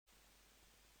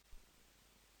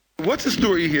What's the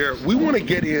story here? We want to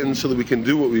get in so that we can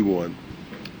do what we want.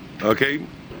 Okay?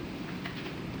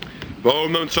 You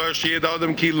got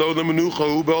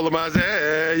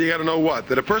to know what?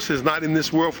 That a person is not in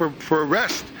this world for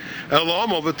rest. A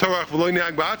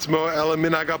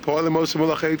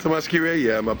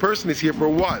person is here for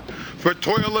what? For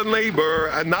toil and labor,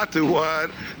 and not to what?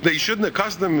 They shouldn't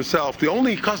accustom himself. The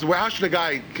only custom, how should a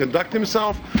guy conduct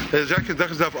himself?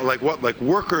 Like what? Like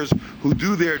workers who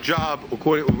do their job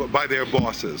by their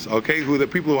bosses. Okay, who are the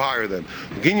people who hire them.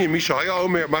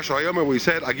 We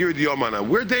said,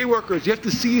 we're day workers. You have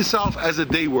to see yourself as a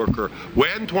day worker.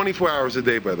 When? 24 hours a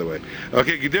day, by the way.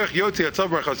 Okay,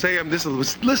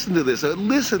 listen to this.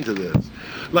 Listen to this.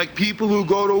 Like people who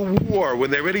go to war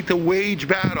when they're ready to wage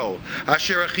battle.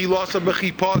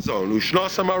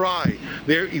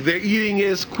 Their eating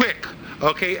is quick.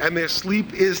 Okay, and their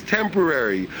sleep is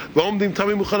temporary. And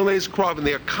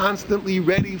they are constantly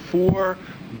ready for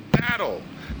battle.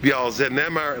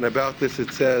 And about this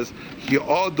it says,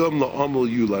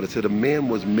 it said a man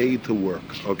was made to work,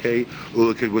 okay?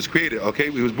 It was created, okay?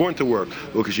 He was born to work.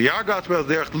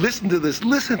 Listen to this.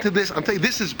 I'm telling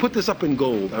you, put this up in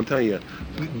gold. I'm telling you.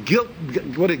 Gild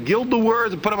the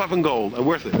words and put them up in gold. I'm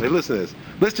worth it. Hey, listen to this.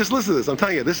 Let's just listen to this. I'm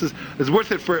telling you, it's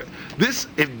worth it for this.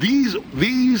 If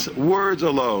these words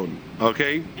alone,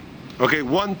 okay? Okay,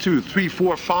 1, 2, 3,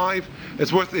 4, 5.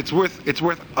 It's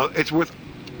worth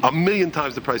a million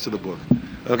times the price of the book.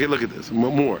 Okay, look at this.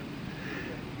 More.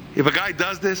 If a guy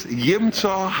does this,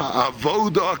 Yimtza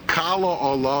ha'avoda kala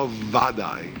olav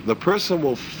vadai. The person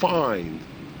will find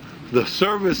the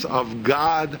service of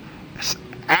God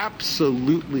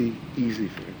absolutely easy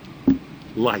for him.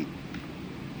 Light.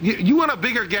 You want a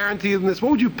bigger guarantee than this? What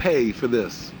would you pay for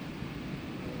this?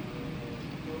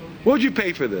 What would you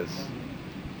pay for this?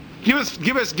 Give us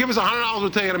 $100,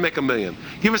 we'll tell you how to make $1 million.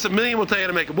 Give us $1 million, we'll tell you how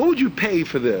to make it. What would you pay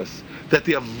for this? That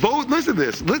the avoda, listen to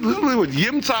this. Listen to what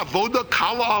Yimtza avoda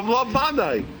kala avlav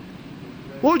vadai.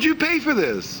 What would you pay for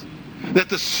this? That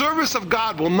the service of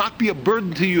God will not be a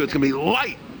burden to you. It's going to be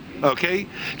light. Okay?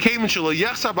 This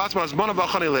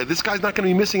guy's not going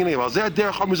to be missing anything. This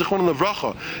is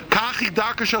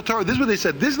what they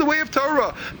said. This is the way of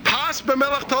Torah.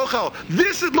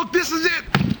 This is it.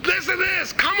 Listen to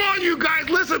this. Come on, you guys.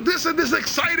 Listen. This is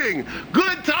exciting.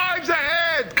 Good times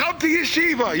ahead. Come to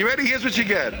yeshiva. You ready? Here's what you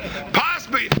get.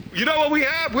 You know what we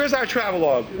have? Where's our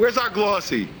travelogue? Where's our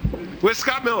glossy? Where's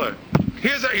Scott Miller?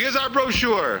 Here's our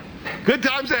brochure. Good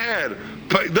times ahead.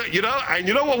 But you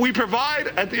know what we provide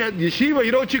at the yeshiva?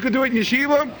 You know what you can do at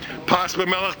yeshiva? Pas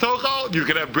b'melech tochal. You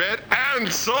can have bread and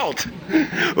salt.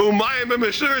 Umayim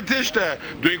b'meshur tishta.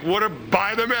 Drink water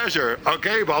by the measure.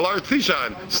 Okay, balar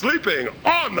tishan. Sleeping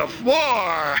on the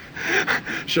floor.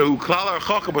 Shehu klal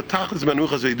archoka b'tachlis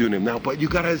menuchas v'yidunim. Now, but you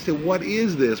got to say, what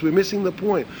is this? We're missing the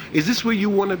point. Is this where you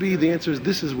want to be? The answer is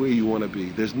this is where you want to be.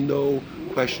 There's no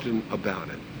question about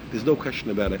it. There's no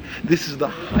question about it. This is the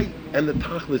height and the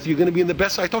tachlis. You're going to be in the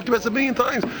best. I talked about this a million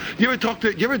times. You ever talk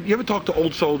to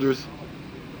old soldiers?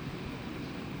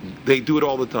 They do it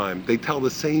all the time. They tell the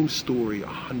same story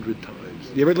 100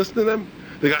 times. You ever listen to them?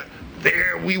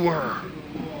 There we were.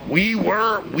 We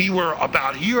were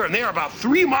about here and there, about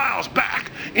 3 miles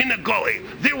back in the gully.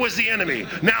 There was the enemy.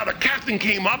 Now the captain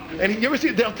came up, and you ever see?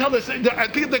 They'll tell this. I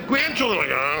think the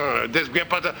grandchildren are like, this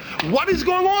grandpa. What is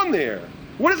going on there?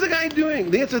 What is the guy doing?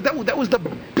 The answer is that was the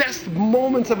best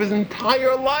moments of his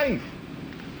entire life.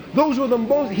 Those were the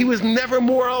most. He was never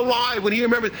more alive when he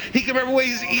remembered. He can remember the way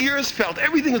his ears felt.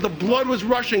 Everything, the blood was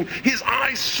rushing. His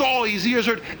eyes saw, his ears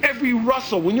heard every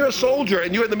rustle. When you're a soldier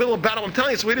and you're in the middle of battle, I'm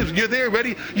telling you, so it is. You're there,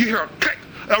 ready. You hear a click,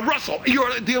 a rustle. You're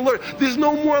at the alert. There's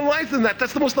no more life than that.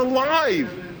 That's the most alive.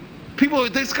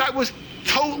 This guy was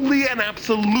totally and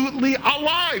absolutely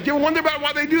alive. You ever wonder about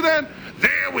why they do that?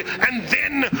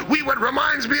 It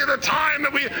reminds me of the time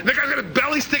that the guy's got a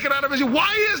belly sticking out of his.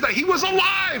 Why is that? He was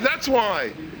alive. That's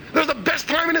why. That was the best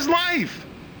time in his life.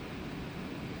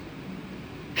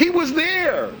 He was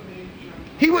there.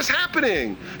 He was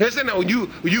happening. And said, no, you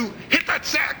hit that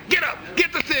sack. Get up.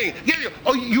 Get the thing.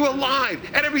 You're alive.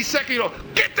 And every second,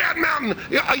 get that mountain.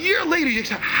 A year later, you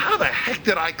say, how the heck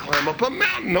did I climb up a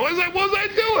mountain? What was I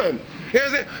doing?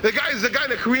 The guy in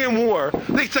the Korean War.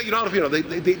 They say,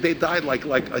 they died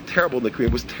like terrible in the Korean.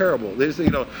 It was terrible. They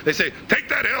say, take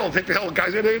that hill, take the hill,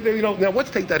 guys. Now what's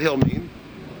take that hill mean?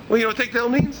 Well, take the hill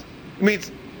means? It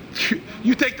means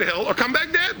You take the hill or come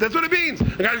back dead. That's what it means.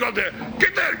 The guys go up there,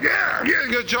 get there, yeah.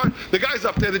 The guys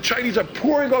up there, the Chinese are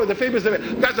pouring over, the famous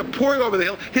guys are pouring over the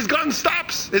hill. His gun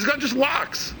stops. His gun just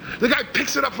locks. The guy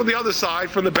picks it up from the other side,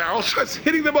 from the barrel, starts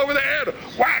hitting them over the head.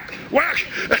 Whack, whack.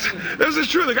 This is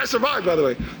true. The guy survived, by the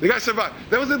way. The guy survived.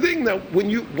 That was the thing, though. When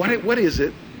you, what is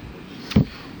it?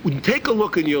 When you take a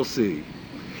look and you'll see.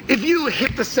 If you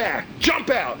hit the sack, jump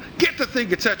out, get the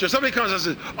thing, etc. Somebody comes and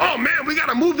says, "Oh man, we got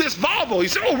to move this Volvo." You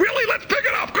say, "Oh really? Let's pick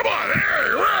it up. Come on,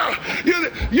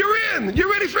 hey, you're in. You're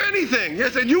ready for anything."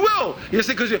 Yes, and you will. Yes,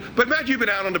 because but imagine you've been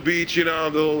out on the beach, you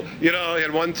had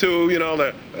 1, 2,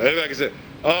 like I said,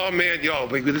 "Oh man,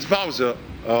 but this Volvo,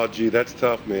 oh gee, that's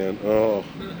tough, man. Oh."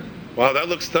 Wow, that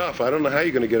looks tough. I don't know how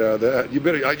you're going to get out of that. You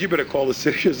better call the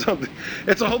city or something.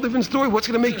 It's a whole different story. What's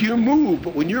going to make you move?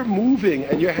 But when you're moving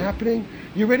and you're happening,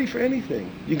 you're ready for anything.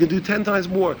 You can do 10 times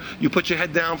more. You put your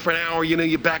head down for an hour,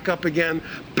 you back up again.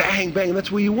 Bang, bang.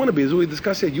 That's where you want to be. As we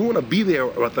discussed here. You want to be there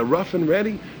at the rough and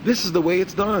ready. This is the way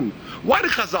it's done. Why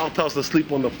did Chazal tell us to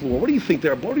sleep on the floor? What do you think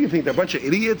they're? What do you think they're a bunch of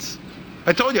idiots?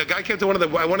 I told you, a guy came to one of the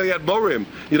Admorim,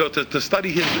 to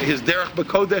study his Derech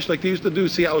B'Kodesh like they used to do,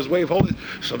 see how his way of holding.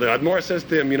 So the Admor says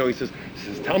to him, he says,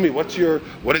 "Tell me, what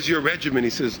is your regimen?" He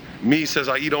says,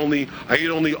 I eat only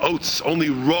oats,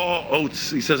 only raw oats.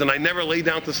 He says, and I never lay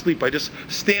down to sleep. I just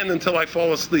stand until I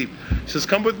fall asleep. He says,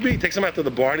 "Come with me." He takes him out to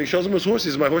the barn. He shows him his horse. He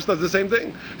says, "My horse does the same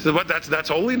thing." He says, "What? That's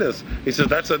holiness." He says,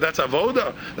 "That's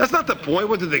avoda. That's not the point.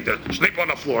 What do you think? To sleep on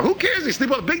the floor? Who cares? You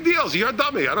sleep on the big deals. You're a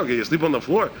dummy. I don't care. You sleep on the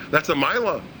floor. That's a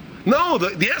Mila. No,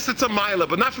 yes, it's a Mila,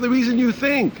 but not for the reason you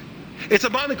think. It's a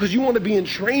Mila because you want to be in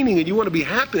training and you want to be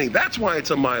happening. That's why it's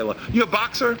a Mila. You a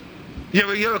boxer? You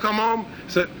ever come home?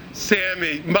 Say,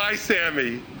 "Sammy, my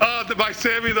Sammy. Oh, my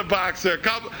Sammy the boxer.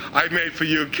 Come, I made for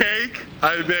you cake.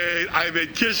 I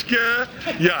made kishka.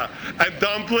 Yeah, and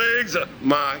dumplings.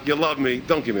 Ma, you love me.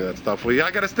 Don't give me that stuff, will you?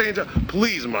 I got to stay in jail.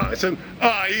 Please, Ma." I said, "Oh,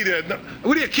 I eat it. No,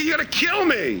 what are you going to kill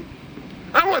me?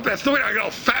 I don't want that story. I get all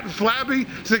fat and flabby."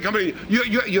 So come in.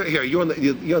 You're on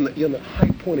the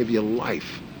high point of your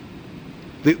life.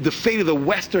 The fate of the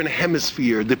Western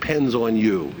Hemisphere depends on you.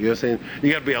 You know what I'm saying?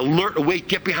 You got to be alert, awake,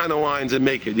 get behind the lines, and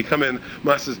make it. You come in.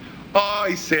 Ma says, "Oh,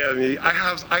 Sammy, I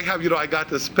have. I got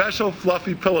this special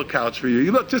fluffy pillow couch for you.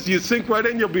 You sink right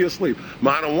in, you'll be asleep."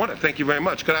 "Ma, I don't want it. Thank you very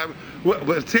much. Could I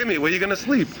have? Sammy, where are you going to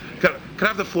sleep? Could I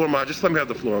have the floor, Ma? Just let me have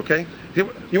the floor, okay? You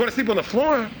want to sleep on the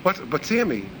floor? What? But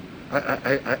Sammy,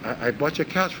 I bought your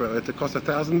couch for it. It cost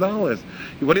 $1,000.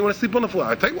 What do you want to sleep on the floor?"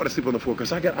 "I tell you want to sleep on the floor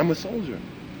because I'm a soldier.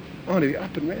 I want to be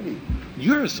up and ready."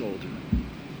 You're a soldier.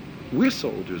 We're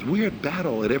soldiers. We're at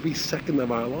battle at every second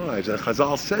of our lives, and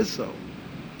Chazal says so.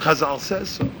 Chazal says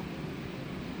so.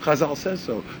 Chazal says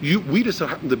so. We just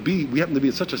happen to be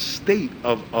in such a state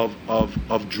of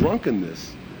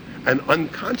drunkenness and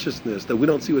unconsciousness that we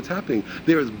don't see what's happening.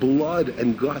 There is blood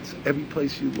and guts every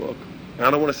place you look. And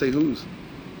I don't want to say whose.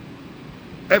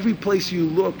 Every place you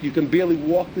look, you can barely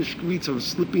walk the streets of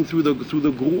slipping through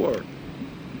the gore.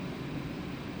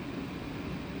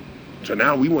 So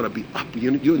now we want to be up.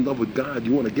 You're in love with God.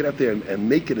 You want to get up there and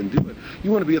make it and do it.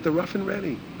 You want to be at the rough and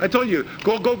ready. I told you,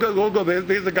 go.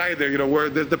 There's the guy there, where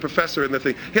there's the professor and the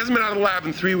thing. He hasn't been out of the lab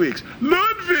in 3 weeks.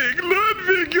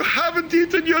 Ludwig, you haven't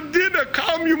eaten your dinner.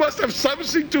 Come, you must have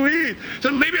something to eat.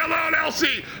 So leave me alone,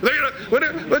 Elsie. Leave me alone.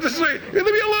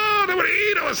 I want to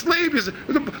eat. I want to sleep. He said,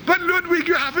 "But Ludwig,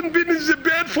 you haven't been in the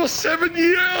bed for 7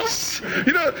 years.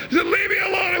 He said, leave me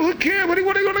alone. I don't care. What do you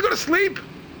want to go to sleep?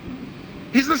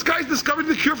 This guy's discovered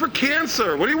the cure for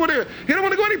cancer. What do you want to? He don't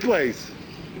want to go anyplace.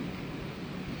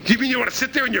 Do you mean you want to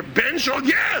sit there on your bench? Oh,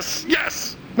 yes.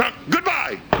 Now,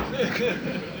 goodbye.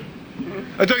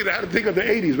 I tell you, I had to think of the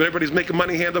 80s when everybody's making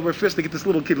money hand over fist. They get this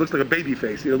little kid, looks like a baby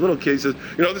face. Little kid says,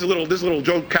 this little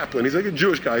Joe Kaplan. He's like a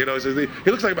Jewish guy. He says he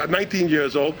looks like about 19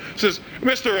 years old. Says,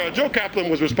 "Mr. Joe Kaplan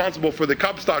was responsible for the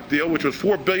Comstock deal, which was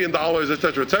 $4 billion,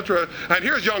 et cetera. And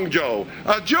here's young Joe.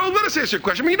 Joe, let us ask you a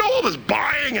question. All this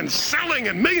buying and selling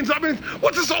and millions of it.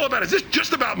 What's this all about? Is this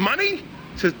just about money?"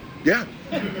 He says, "Yeah."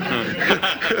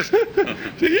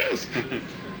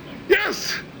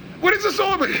 Yes. What is this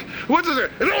all about? What's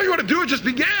this? And all you want to do is just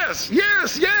be yes.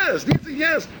 Yes.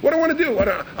 What do I want to do? I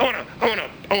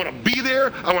want to be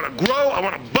there. I want to grow. I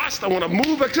want to bust. I want to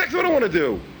move. Exactly what I want to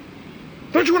do.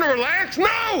 Don't you want to relax?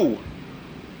 No,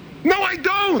 I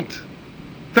don't.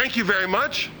 Thank you very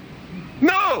much.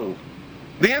 No.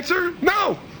 The answer?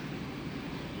 No.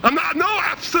 I'm not. No,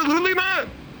 absolutely not.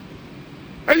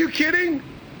 Are you kidding?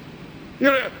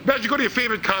 Imagine you go to your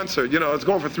favorite concert. It's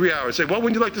going for 3 hours. Say, "Well,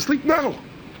 wouldn't you like to sleep?" No.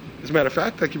 As a matter of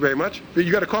fact, thank you very much.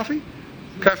 You got a coffee?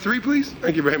 Can I have 3, please?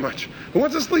 Thank you very much. Who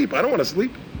wants to sleep? I don't want to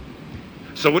sleep.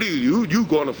 So what do? You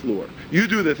go on the floor. You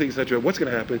do the things that you're. What's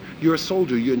going to happen? You're a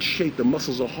soldier. You're in shape. The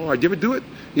muscles are hard. You ever do it?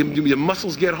 Your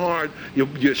muscles get hard.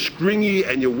 You're stringy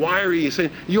and you're wiry. You're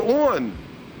saying you're on,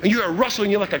 and you're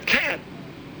rustling. You're like a cat.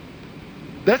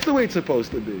 That's the way it's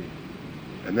supposed to be.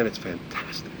 And then it's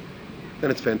fantastic.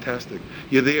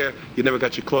 You're there. You never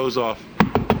got your clothes off.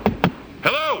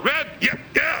 Hello, Red. Yeah,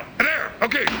 there.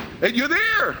 Okay, and you're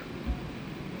there.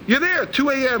 2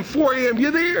 a.m., 4 a.m.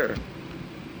 You're there.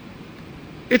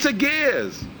 It's a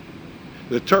gas.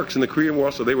 The Turks in the Korean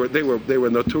War, so they were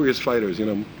notorious fighters. You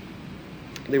know,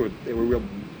 they were real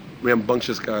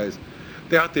rambunctious guys.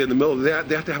 They're out there in the middle. They're out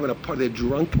there having a party. They're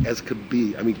drunk as could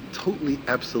be. I mean, totally,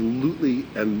 absolutely,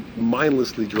 and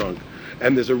mindlessly drunk.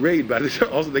 And there's a raid by this.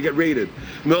 Also, they get raided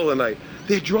middle of the night.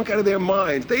 They're drunk out of their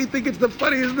minds. They think it's the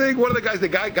funniest thing. One of the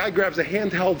guy grabs a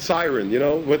handheld siren,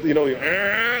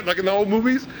 like in the old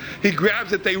movies. He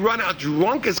grabs it. They run out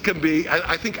drunk as can be.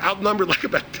 I think outnumbered like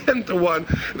about 10 to 1.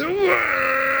 They're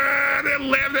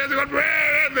laughing.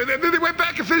 Then they went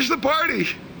back and finished the party.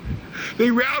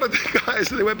 They routed the guys,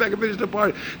 and they went back and finished the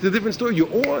party. It's a different story.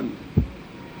 You're on.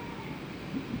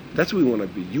 That's what we want to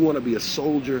be. You want to be a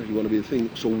soldier. You want to be a thing.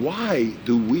 So why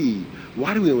do we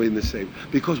in the same?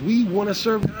 Because we want to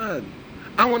serve God.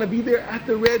 I want to be there at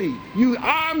the ready.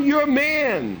 I'm your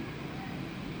man.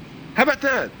 How about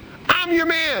that? I'm your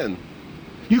man.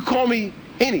 You call me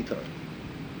anytime.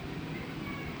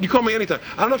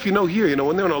 I don't know if you know here,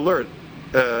 when they're on alert,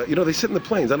 they sit in the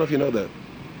planes. I don't know if you know that.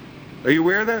 Are you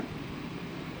aware of that?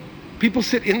 People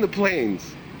sit in the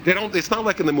planes. They don't. It's not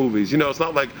like in the movies. It's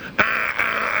not like,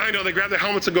 they grab their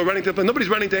helmets and go running to the plane. Nobody's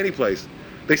running to any place.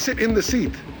 They sit in the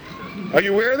seat. Are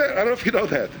you aware of that? I don't know if you know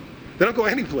that. They don't go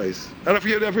any place. I don't know if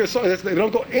you ever saw that. They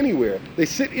don't go anywhere. They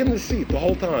sit in the seat the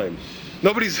whole time.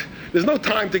 There's no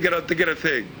time to get a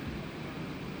thing.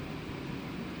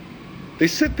 They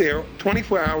sit there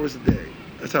 24 hours a day.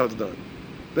 That's how it's done.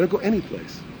 They don't go any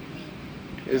place.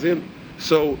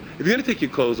 So if you're going to take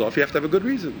your clothes off, you have to have a good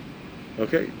reason.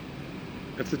 Okay?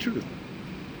 That's the truth.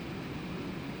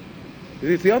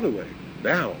 It's the other way.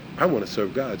 Now, I want to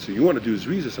serve God. So you want to do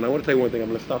Jesus. And I want to tell you one thing. I'm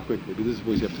going to stop quickly, but this is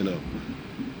what you have to know.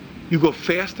 You go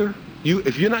faster.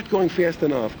 If you're not going fast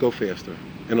enough, go faster.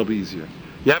 And it'll be easier.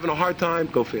 You're having a hard time,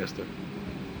 go faster.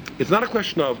 It's not a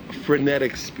question of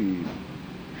frenetic speed.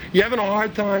 You're having a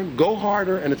hard time, go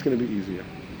harder, and it's going to be easier.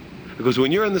 Because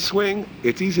when you're in the swing,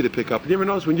 it's easy to pick up. You ever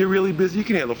notice when you're really busy, you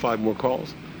can handle 5 more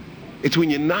calls. It's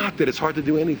when you're not that it's hard to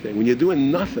do anything. When you're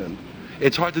doing nothing,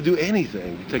 it's hard to do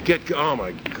anything. Oh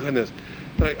my goodness.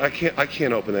 I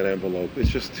can't open that envelope.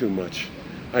 It's just too much.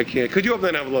 I can't. Could you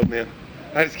open that envelope, man?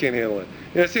 I just can't handle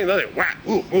it. See another whack,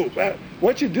 ooh, whack.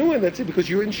 What you're doing, that's it, because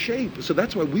you're in shape. So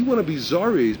that's why we want to be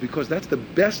Zoris, because that's the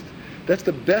best.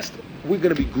 We're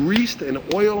going to be greased and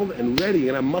oiled and ready,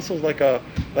 and our muscles like a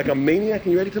maniac,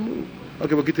 and you're ready to move.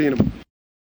 Okay, we'll continue in a moment.